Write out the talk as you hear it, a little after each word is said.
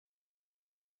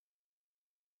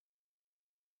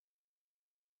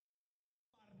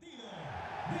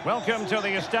Welcome to the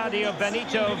Estadio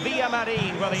Benito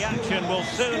Villamarin, where the action will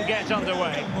soon get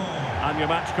underway. I'm your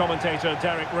match commentator,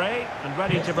 Derek Ray, and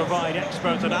ready to provide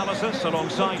expert analysis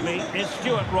alongside me is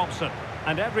Stuart Robson.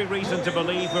 And every reason to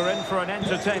believe we're in for an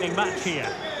entertaining match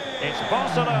here. It's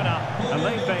Barcelona, and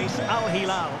they face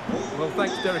Al-Hilal. Well,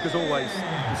 thanks, Derek, as always.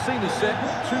 The scene is set,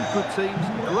 two good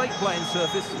teams, great playing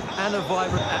surface, and a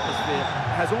vibrant atmosphere.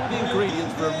 Has all the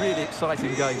ingredients for a really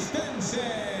exciting game.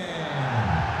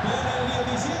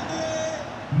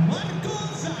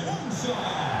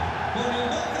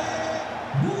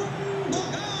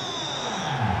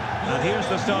 And here's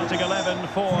the starting 11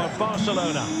 for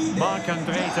Barcelona.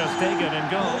 Marc-André ter Stegen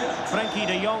in goal. Frenkie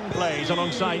de Jong plays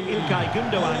alongside Ilkay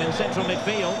Gundogan in central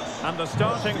midfield. And the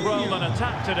starting role in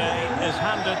attack today is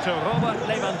handed to Robert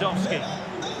Lewandowski.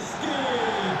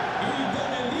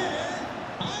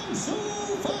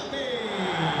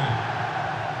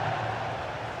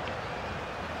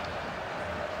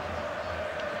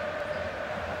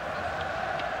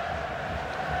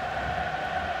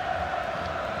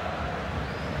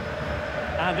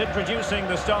 And introducing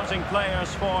the starting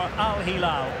players for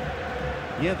Al-Hilal.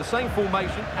 Yeah, the same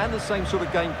formation and the same sort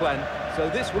of game plan. So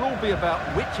this will all be about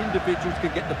which individuals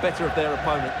can get the better of their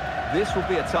opponent. This will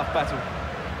be a tough battle.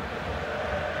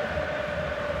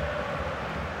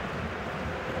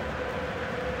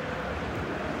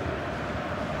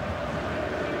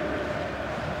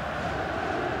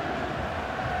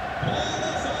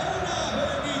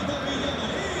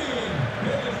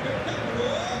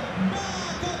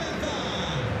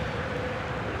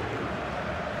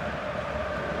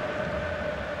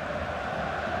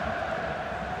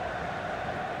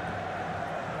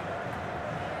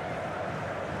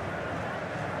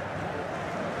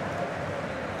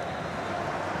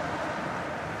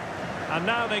 And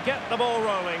now they get the ball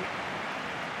rolling.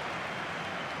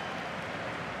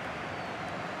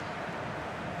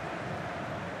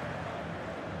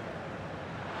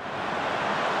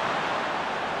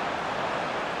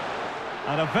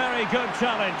 And a very good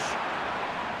challenge.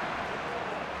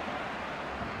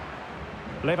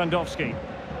 Lewandowski.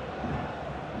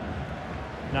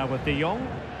 Now with De Jong.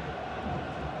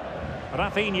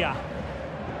 Rafinha.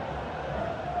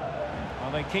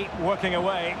 They keep working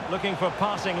away, looking for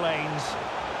passing lanes.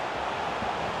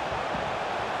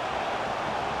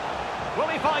 Will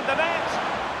he find the net?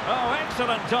 Oh,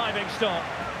 excellent diving stop.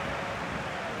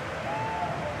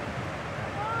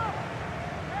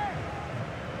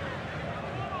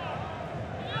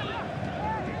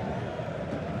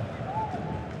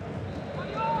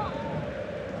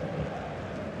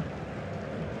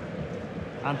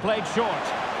 And played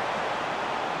short.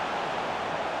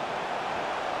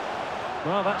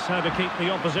 Well, that's how to keep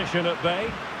the opposition at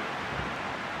bay.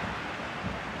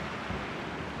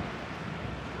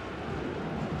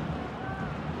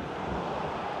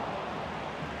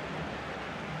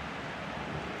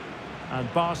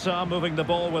 And Barca moving the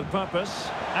ball with purpose.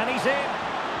 And he's in.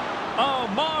 Oh,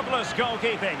 marvellous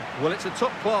goalkeeping. Well, it's a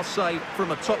top-class save from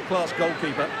a top-class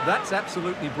goalkeeper. That's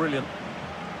absolutely brilliant.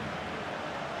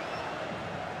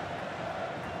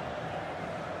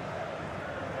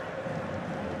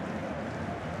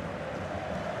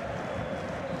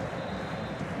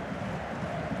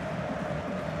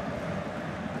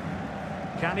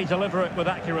 Can he deliver it with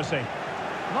accuracy?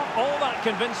 Not all that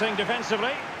convincing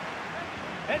defensively.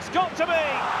 It's got to be!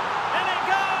 And it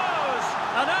goes!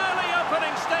 An early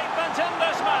opening statement in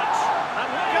this match. And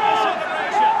look at the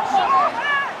celebrations.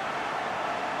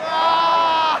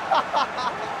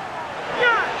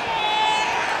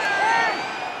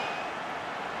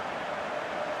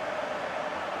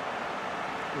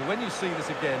 Well, when you see this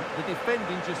again, the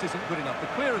defending just isn't good enough. The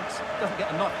clearance doesn't get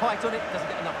enough height on it, doesn't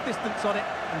get enough distance on it,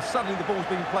 and suddenly the ball's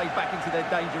being played back into their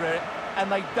danger area,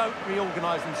 and they don't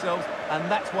reorganise themselves,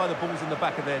 and that's why the ball's in the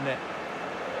back of their net.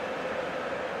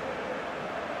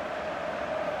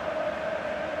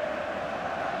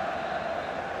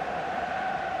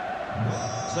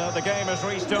 So the game has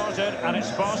restarted, and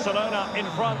it's Barcelona in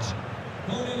front.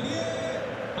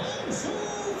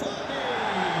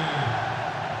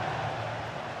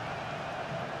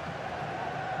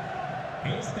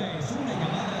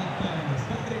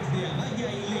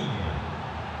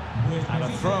 And a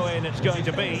throw-in it's going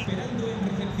to be.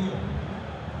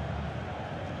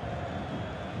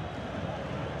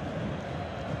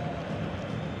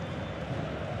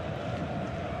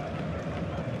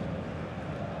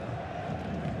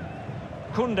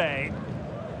 Koundé.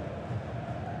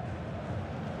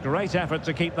 Great effort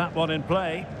to keep that one in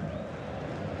play.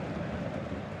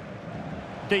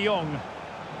 De Jong.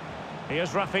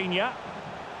 Here's Rafinha.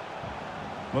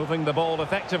 Moving the ball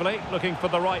effectively, looking for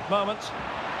the right moment.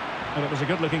 And it was a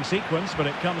good-looking sequence, but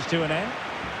it comes to an end.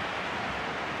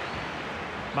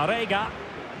 Marega.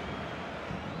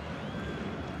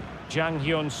 Jang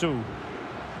Hyun-soo.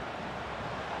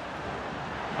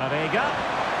 Marega.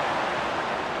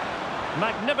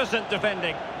 Magnificent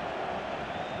defending.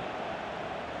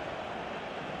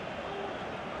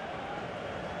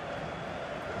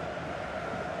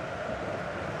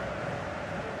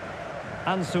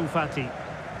 Ansu Fati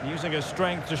using his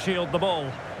strength to shield the ball.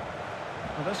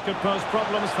 Well, this could pose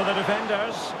problems for the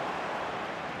defenders.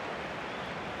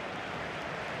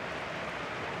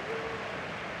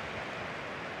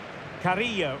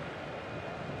 Carrillo.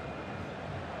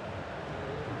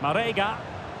 Marega.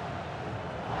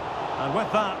 And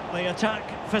with that, the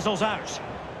attack fizzles out.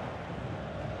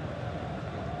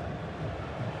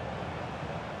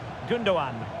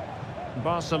 Gundogan.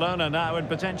 Barcelona now in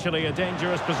potentially a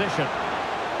dangerous position.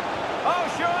 Oh,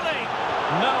 surely!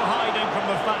 No hiding from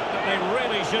the fact that they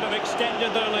really should have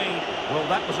extended their lead. Well,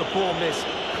 that was a poor miss.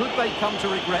 Could they come to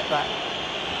regret that?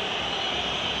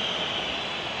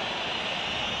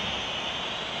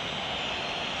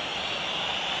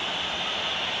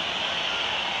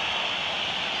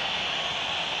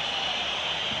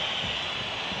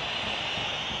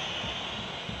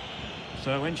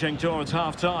 So inching towards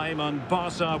half-time and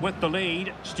Barca with the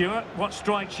lead. Stuart, what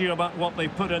strikes you about what they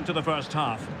put into the first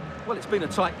half? Well, it's been a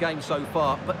tight game so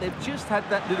far, but they've just had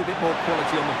that little bit more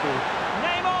quality on the board.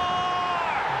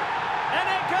 Neymar! And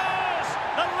it goes!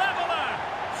 The leveller!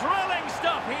 Thrilling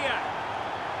stuff here.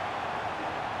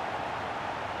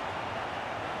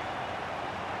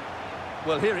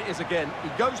 Well, here it is again. He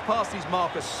goes past his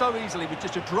marker so easily with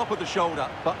just a drop of the shoulder,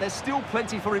 but there's still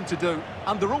plenty for him to do.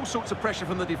 Under all sorts of pressure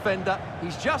from the defender,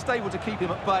 he's just able to keep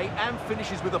him at bay and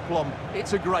finishes with aplomb.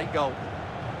 It's a great goal.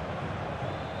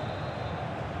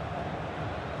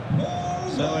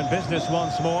 So in business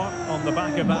once more, on the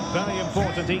back of that very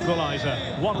important equaliser.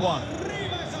 1-1.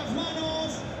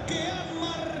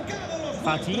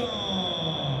 Fati.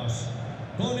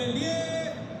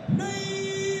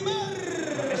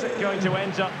 Is it going to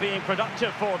end up being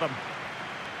productive for them?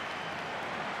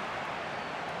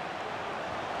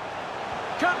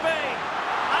 Could be!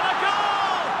 And a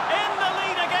goal! In the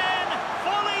lead again!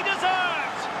 Fully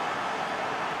deserved!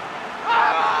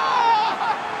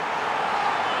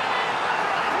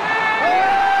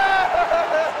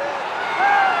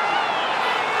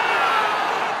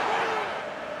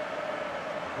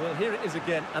 Well, here it is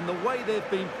again, and the way they've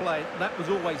been playing, that was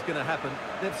always going to happen.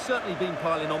 They've certainly been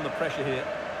piling on the pressure here.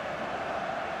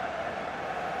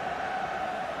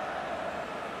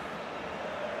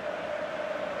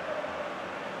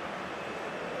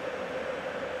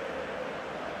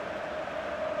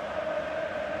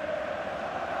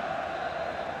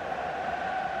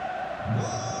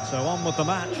 So on with the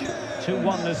match.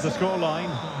 2-1 is the scoreline.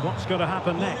 What's going to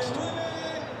happen next?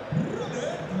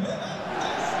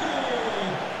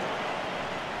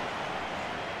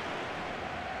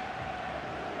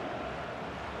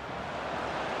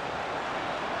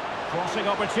 Crossing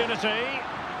opportunity.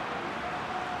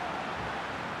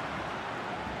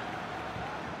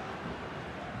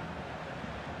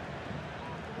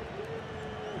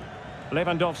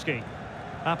 Lewandowski.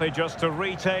 Happy just to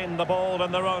retain the ball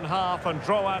in their own half and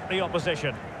draw out the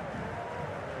opposition.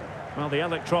 Well, the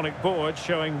electronic board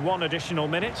showing 1 additional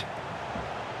minute.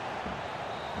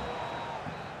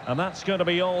 And that's going to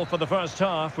be all for the first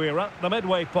half. We're at the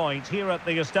midway point here at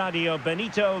the Estadio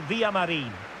Benito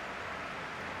Villamarin.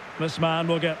 This man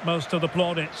will get most of the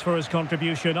plaudits for his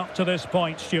contribution up to this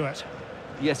point, Stuart.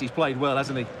 Yes, he's played well,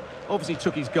 hasn't he? Obviously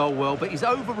took his goal well, but his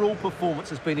overall performance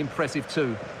has been impressive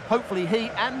too. Hopefully he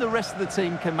and the rest of the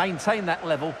team can maintain that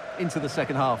level into the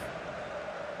second half.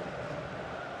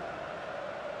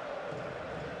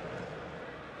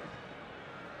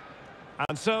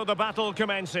 And so the battle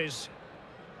commences.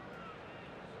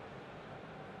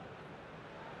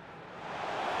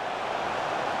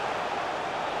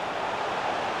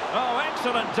 Oh,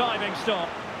 excellent diving stop.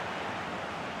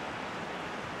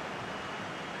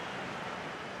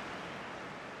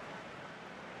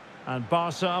 And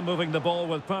Barca moving the ball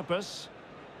with purpose.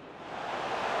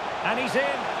 And he's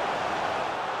in.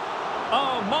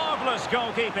 Oh, marvellous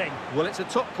goalkeeping. Well, it's a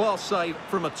top-class save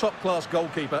from a top-class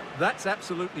goalkeeper. That's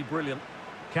absolutely brilliant.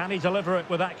 Can he deliver it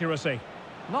with accuracy?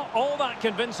 Not all that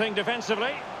convincing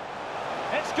defensively.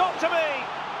 It's got to be.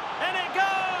 And it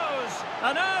goes.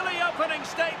 An early opening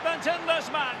statement in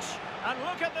this match. And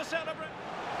look at the celebration.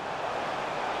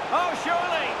 Oh,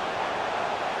 surely.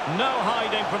 No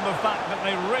hiding from the fact that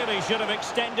they really should have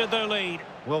extended their lead.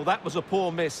 Well, that was a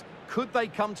poor miss. Could they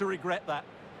come to regret that?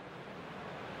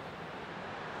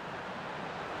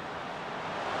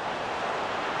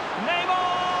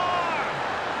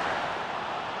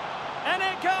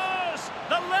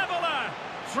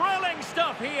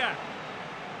 here.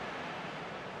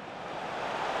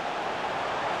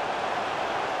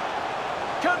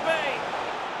 Could be.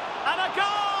 And a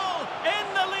goal! In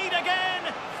the lead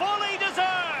again, fully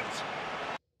deserved.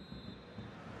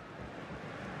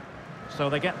 So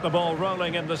they get the ball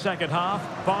rolling in the second half.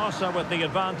 Barca with the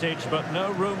advantage, but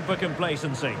no room for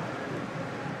complacency.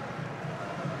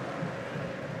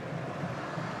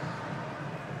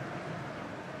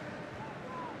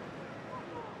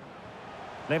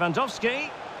 Lewandowski.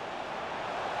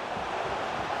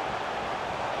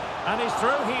 And he's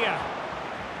through here.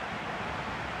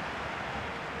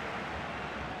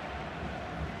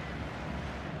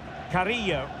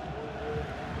 Carrillo.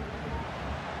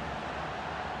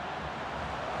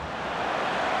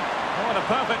 Oh, what a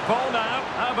perfect ball now.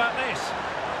 How about this?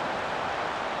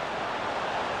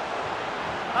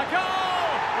 A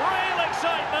goal! Real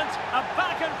excitement. A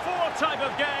back and forth type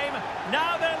of game.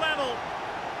 Now they're level.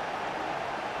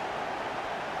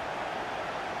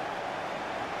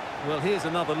 Well, here's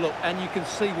another look, and you can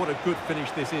see what a good finish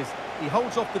this is. He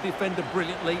holds off the defender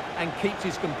brilliantly and keeps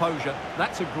his composure.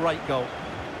 That's a great goal.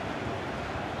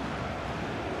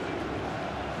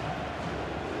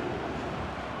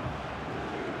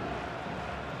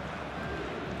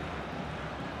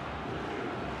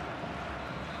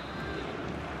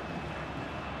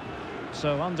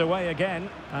 So underway again,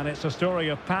 and it's a story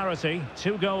of parity.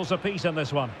 2 goals apiece in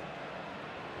this one.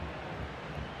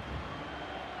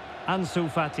 Ansu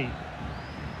Fati.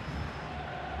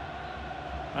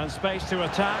 And space to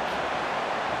attack.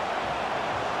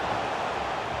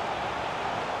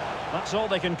 That's all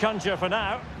they can conjure for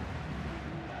now.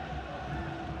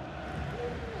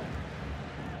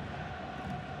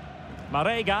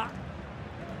 Marega.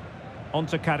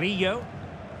 Onto Carrillo.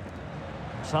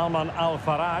 Salman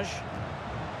Al-Faraj.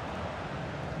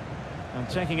 And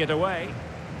taking it away.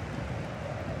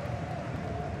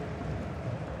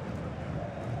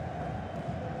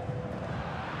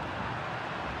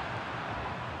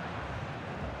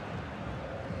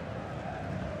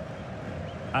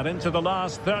 And into the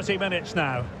last 30 minutes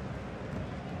now.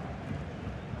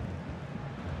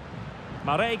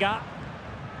 Marega.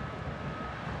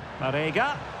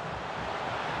 Marega.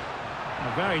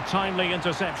 A very timely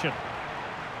interception.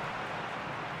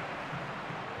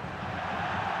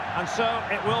 And so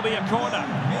it will be a corner.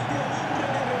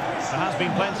 There has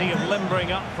been plenty of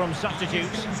limbering up from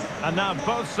substitutes. And now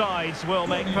both sides will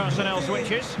make personnel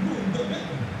switches.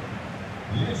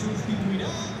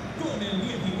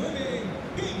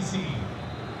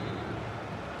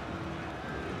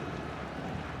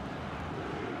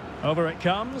 Over it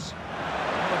comes.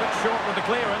 A bit short with the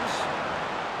clearance.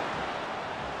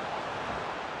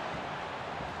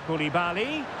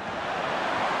 Koulibaly.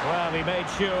 Well, he made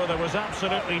sure there was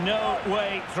absolutely no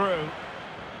way through.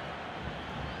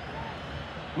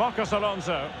 Marcos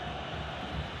Alonso.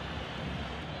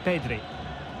 Pedri.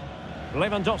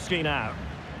 Lewandowski now.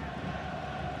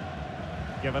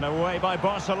 Given away by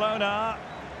Barcelona.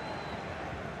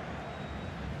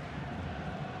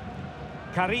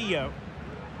 Carrillo.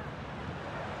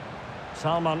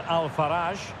 Salman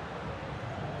Al-Faraj.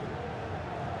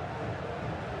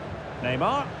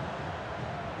 Neymar.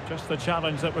 Just the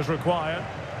challenge that was required.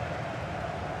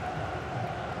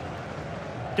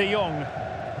 De Jong.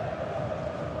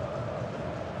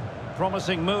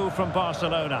 Promising move from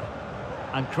Barcelona.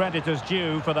 And credit is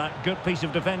due for that good piece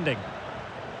of defending.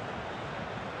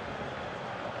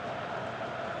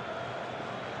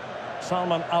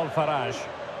 Salman Al-Faraj.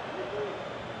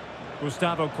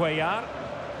 Gustavo Cuellar.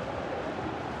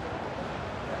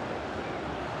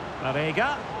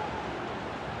 Marega.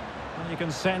 You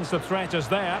can sense the threat is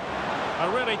there. A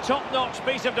really top-notch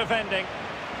piece of defending.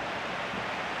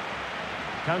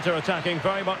 Counter-attacking,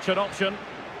 very much an option.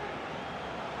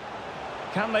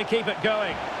 Can they keep it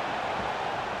going?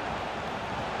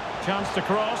 Chance to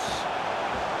cross.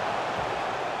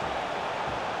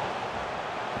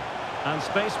 And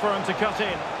space for him to cut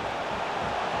in.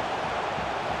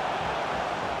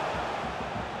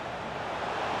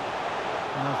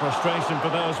 And frustration for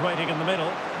those waiting in the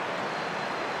middle.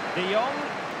 De Jong.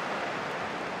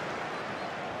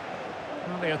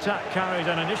 Well, the attack carried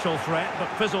an initial threat, but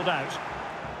fizzled out.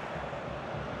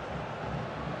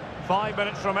 5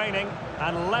 minutes remaining,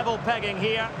 and level pegging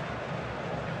here.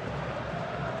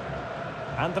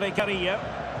 Andre Carrillo.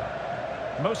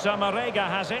 Moussa Marega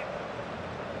has it.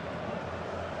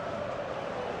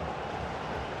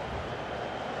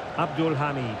 Abdul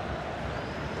Hamid.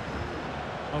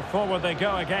 Well, forward they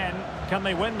go again. Can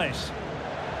they win this?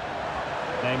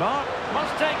 Neymar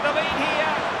must take the lead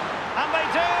here, and they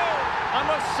do! And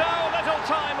with so little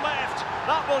time left,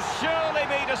 that will surely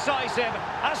be decisive.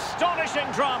 Astonishing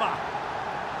drama.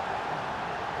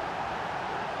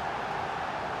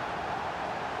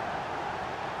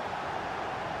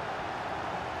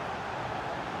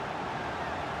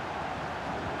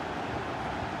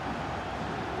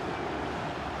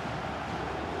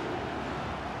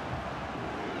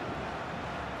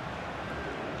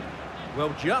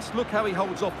 Well, just look how he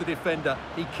holds off the defender.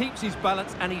 He keeps his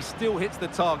balance and he still hits the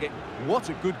target. What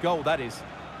a good goal that is.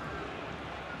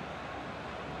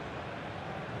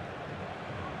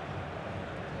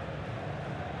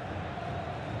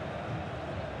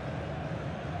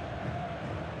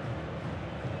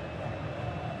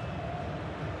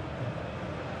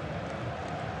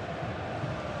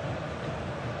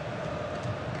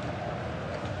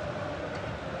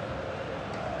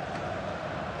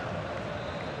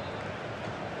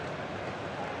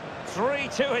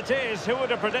 Three-two it is. Who would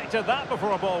have predicted that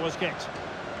before a ball was kicked?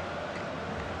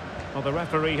 Well, the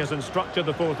referee has instructed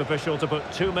the fourth official to put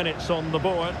 2 minutes on the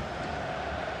board.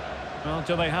 Well,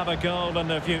 do they have a goal in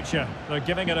their future? They're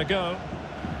giving it a go.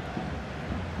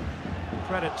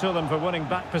 Credit to them for winning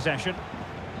back possession.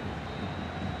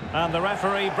 And the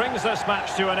referee brings this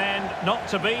match to an end. Not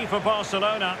to be for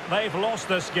Barcelona. They've lost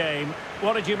this game.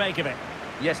 What did you make of it?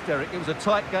 Yes, Derek, it was a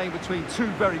tight game between two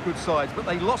very good sides, but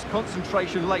they lost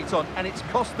concentration late on, and it's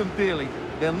cost them dearly.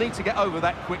 They'll need to get over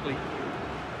that quickly.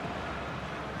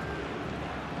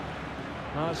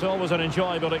 Well, it's always an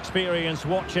enjoyable experience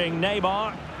watching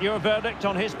Neymar. Your verdict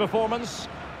on his performance?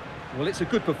 Well, it's a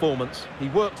good performance. He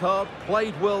worked hard,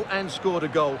 played well, and scored a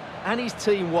goal. And his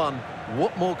team won.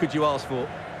 What more could you ask for?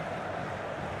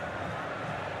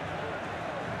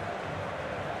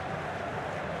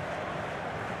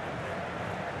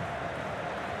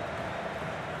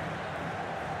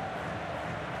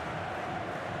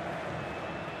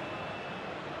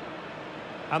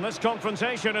 And this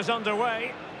confrontation is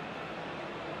underway.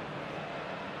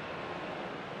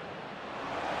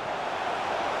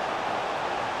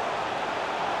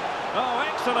 Oh,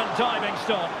 excellent diving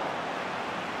stop.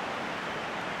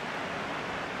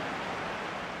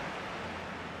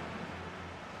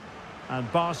 And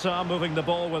Barca moving the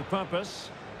ball with purpose.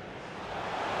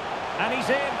 And he's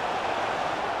in.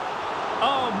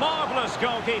 Oh, marvellous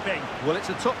goalkeeping. Well, it's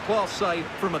a top-class save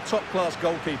from a top-class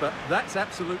goalkeeper. That's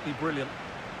absolutely brilliant.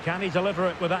 Can he deliver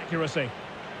it with accuracy?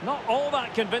 Not all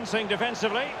that convincing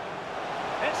defensively.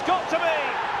 It's got to be!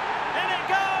 In it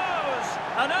goes!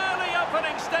 An early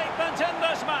opening statement in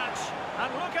this match.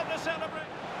 And look at the celebration.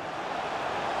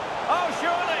 Oh,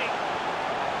 surely!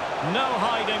 No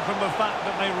hiding from the fact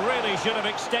that they really should have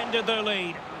extended their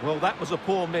lead. Well, that was a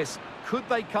poor miss. Could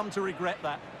they come to regret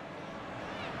that?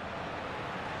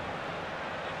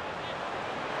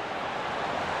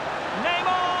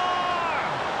 Neymar!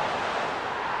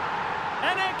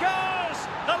 And it goes!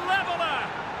 The leveller!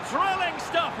 Thrilling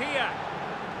stuff here.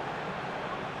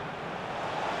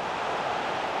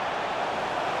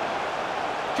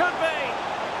 Could be.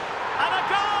 And a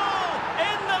goal!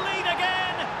 In the lead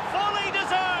again! Fully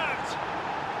deserved!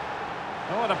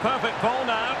 Oh, what a perfect ball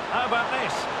now. How about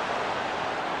this?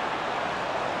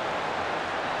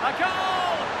 A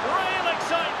goal! Real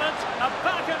excitement! A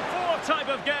back-and-forth type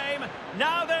of game.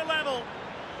 Now they're level.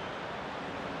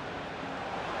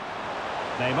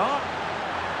 Neymar.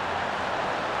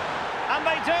 And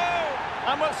they do!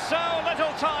 And with so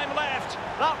little time left,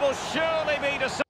 that will surely be decided.